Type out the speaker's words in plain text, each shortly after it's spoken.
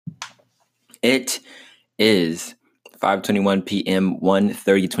It is 5:21 p.m.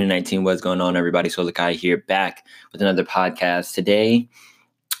 1/30/2019. What's going on, everybody? Solikai here, back with another podcast. Today,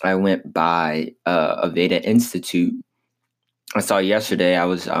 I went by Aveda Institute. I saw yesterday. I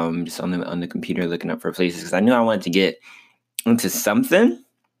was just on the computer looking up for places because I knew I wanted to get into something.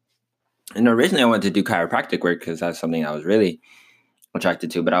 And originally, I wanted to do chiropractic work because that's something I was really attracted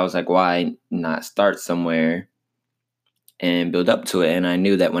to. But I was like, why not start somewhere and build up to it? And I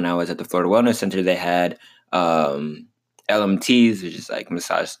knew that when I was at the Florida Wellness Center, they had LMTs, which is like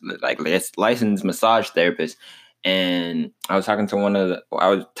licensed massage therapists. And I was talking to one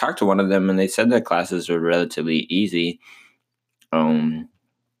of them, and they said the classes were relatively easy.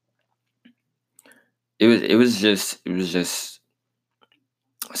 It was just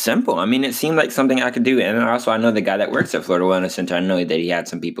simple. I mean, it seemed like something I could do. And also, I know the guy that works at Florida Wellness Center. I know that he had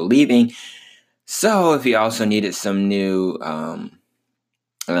some people leaving. So if he also needed some new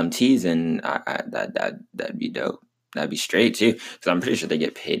LMTs, and that'd be dope. That'd be straight too, because I'm pretty sure they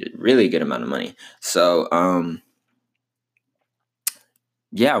get paid a really good amount of money. So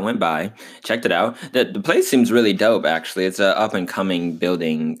yeah, I went by, checked it out. The place seems really dope. Actually, it's a up and coming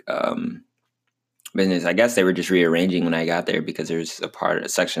building business. I guess they were just rearranging when I got there because there's a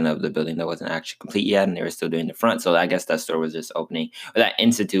section of the building that wasn't actually complete yet, and they were still doing the front. So I guess that store was just opening, or that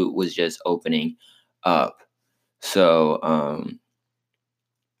institute was just opening up. So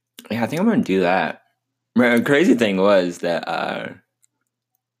yeah, I think I'm gonna do that. The crazy thing was that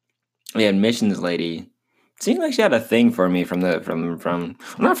the admissions lady seemed like she had a thing for me from not from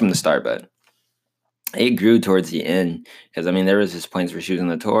the start, but it grew towards the end. Because I mean, there was just points where she was on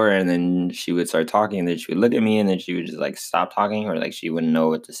the tour, and then she would start talking, and then she would look at me, and then she would just like stop talking, or like she wouldn't know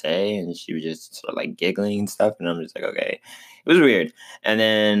what to say, and she was just sort of like giggling and stuff, and I'm just like, okay, it was weird. And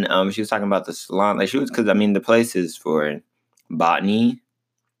then she was talking about the salon, like because I mean the place is for botany,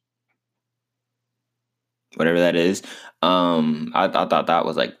 whatever that is. I thought that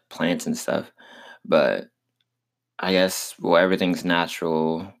was like plants and stuff, but I guess everything's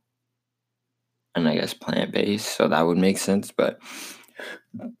natural and I guess plant based, so that would make sense. But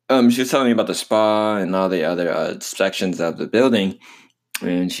she was telling me about the spa and all the other sections of the building,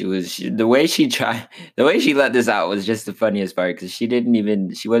 and the way she let this out was just the funniest part because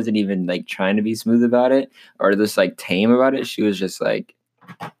she wasn't even like trying to be smooth about it or just like tame about it. She was just like,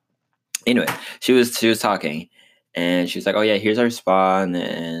 anyway, she was talking. And she was like, oh, yeah, here's our spa. And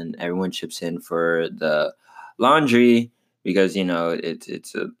then everyone chips in for the laundry because, you know,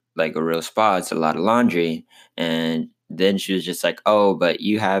 it's like a real spa. It's a lot of laundry. And then she was just like, oh, but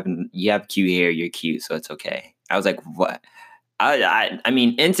you have cute hair. You're cute. So it's okay. I was like, what? I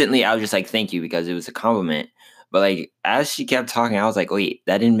mean, instantly, I was just like, thank you, because it was a compliment. But like, as she kept talking, I was like, wait,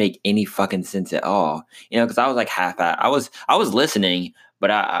 that didn't make any fucking sense at all. You know, because I was like I was listening,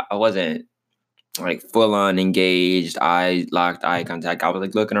 but I wasn't like full on engaged, eye contact. I was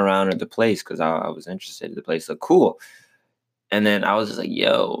like looking around at the place because I was interested. The place looked cool. And then I was just like,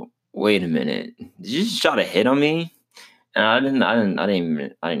 yo, wait a minute. Did you just try to hit on me? And I didn't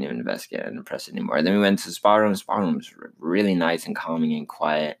even investigate and impress anymore. Then we went to the spa room. Spa room was really nice and calming and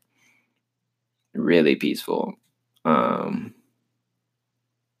quiet. Really peaceful. Yeah.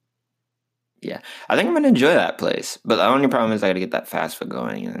 I think I'm gonna enjoy that place. But the only problem is I gotta get that fast food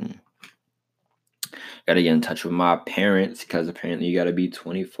going, and got to get in touch with my parents because apparently you got to be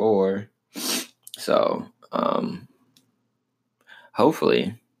 24. So,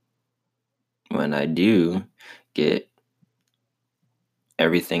 hopefully, when I do get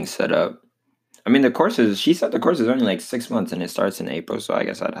everything set up, I mean, she said the course is only like 6 months and it starts in April. So I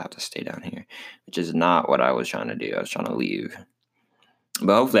guess I'd have to stay down here, which is not what I was trying to do. I was trying to leave.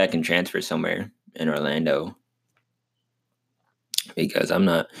 But hopefully I can transfer somewhere in Orlando because I'm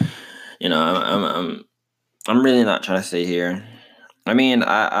not, you know, I'm really not trying to stay here. I mean,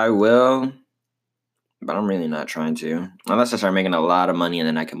 I will, but I'm really not trying to. Unless I start making a lot of money and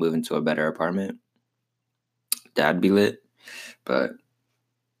then I can move into a better apartment. That'd be lit. But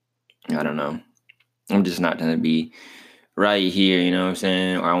I don't know. I'm just not going to be right here, you know what I'm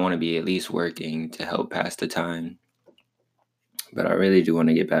saying? Or I want to be at least working to help pass the time. But I really do want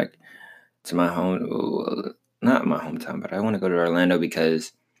to get back to my home. Well, not my hometown, but I want to go to Orlando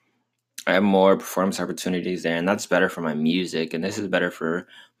because I have more performance opportunities there. And that's better for my music. And this is better for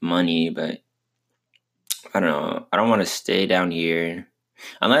money, but I don't know. I don't want to stay down here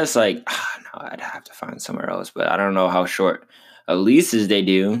unless, like, no, I'd have to find somewhere else. But I don't know how short leases they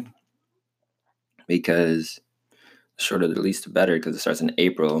do because the shorter the lease, the better because it starts in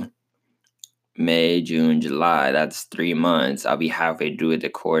April, May, June, July. That's 3 months. I'll be halfway through with the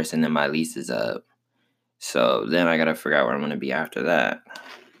course and then my lease is up. So then I got to figure out where I'm going to be after that.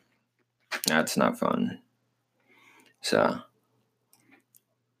 That's not fun. So, a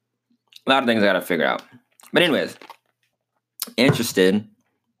lot of things I gotta figure out. But anyways, interested.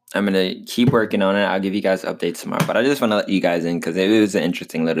 I'm gonna keep working on it. I'll give you guys updates tomorrow. But I just want to let you guys in because it was an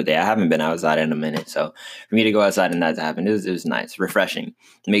interesting little day. I haven't been outside in a minute, so for me to go outside and that to happen, it was nice, refreshing.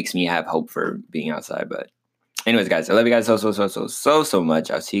 It makes me have hope for being outside. But anyways, guys, I love you guys so much.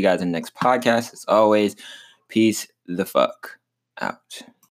 I'll see you guys in the next podcast. As always, peace the fuck out.